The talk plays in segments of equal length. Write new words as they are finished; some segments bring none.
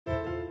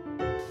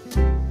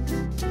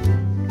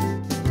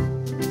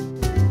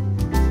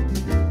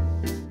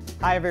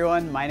Hi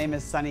everyone, my name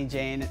is Sunny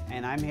Jain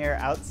and I'm here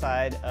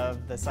outside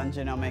of the Sun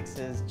Genomics'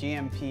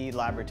 GMP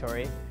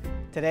laboratory.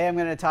 Today I'm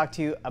going to talk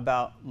to you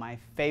about my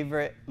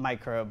favorite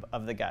microbe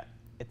of the gut.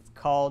 It's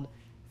called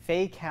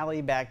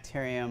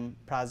Faecalibacterium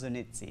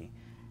prausnitzii,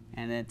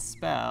 and it's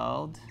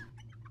spelled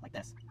like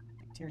this,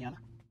 bacterium,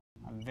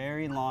 a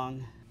very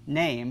long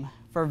name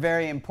for a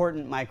very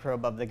important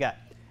microbe of the gut.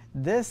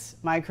 This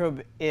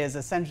microbe is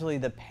essentially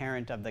the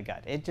parent of the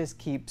gut. It just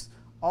keeps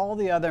all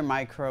the other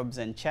microbes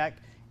in check.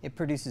 It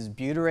produces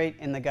butyrate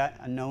in the gut,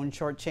 a known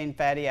short-chain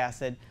fatty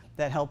acid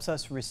that helps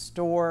us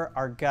restore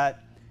our gut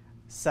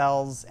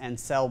cells and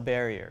cell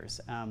barriers.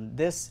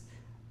 This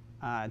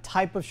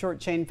type of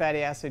short-chain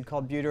fatty acid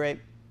called butyrate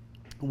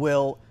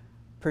will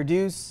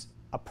produce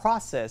a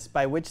process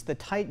by which the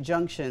tight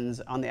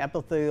junctions on the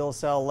epithelial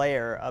cell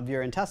layer of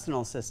your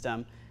intestinal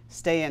system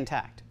stay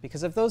intact.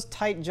 Because if those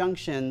tight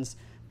junctions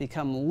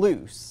become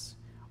loose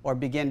or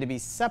begin to be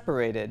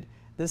separated,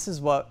 this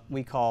is what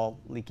we call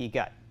leaky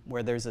gut,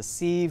 where there's a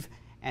sieve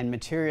and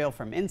material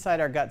from inside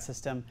our gut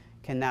system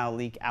can now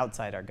leak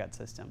outside our gut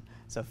system.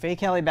 So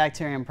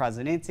Faecalibacterium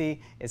prausnitzii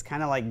is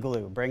kind of like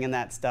glue, bringing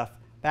that stuff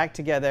back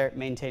together,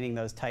 maintaining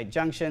those tight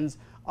junctions,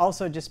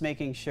 also just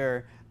making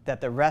sure that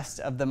the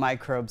rest of the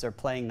microbes are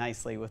playing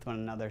nicely with one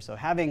another. So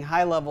having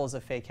high levels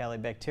of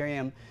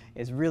Faecalibacterium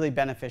is really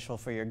beneficial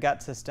for your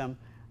gut system.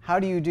 How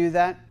do you do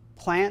that?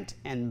 Plant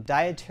and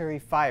dietary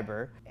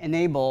fiber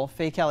enable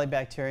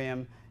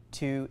Faecalibacterium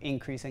to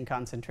increase in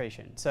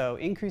concentration. So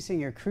increasing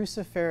your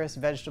cruciferous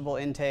vegetable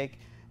intake,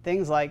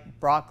 things like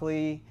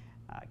broccoli,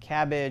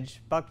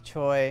 cabbage, bok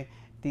choy,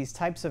 these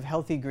types of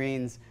healthy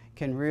greens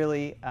can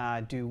really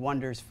do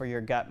wonders for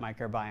your gut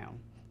microbiome.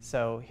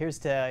 So here's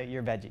to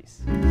your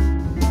veggies.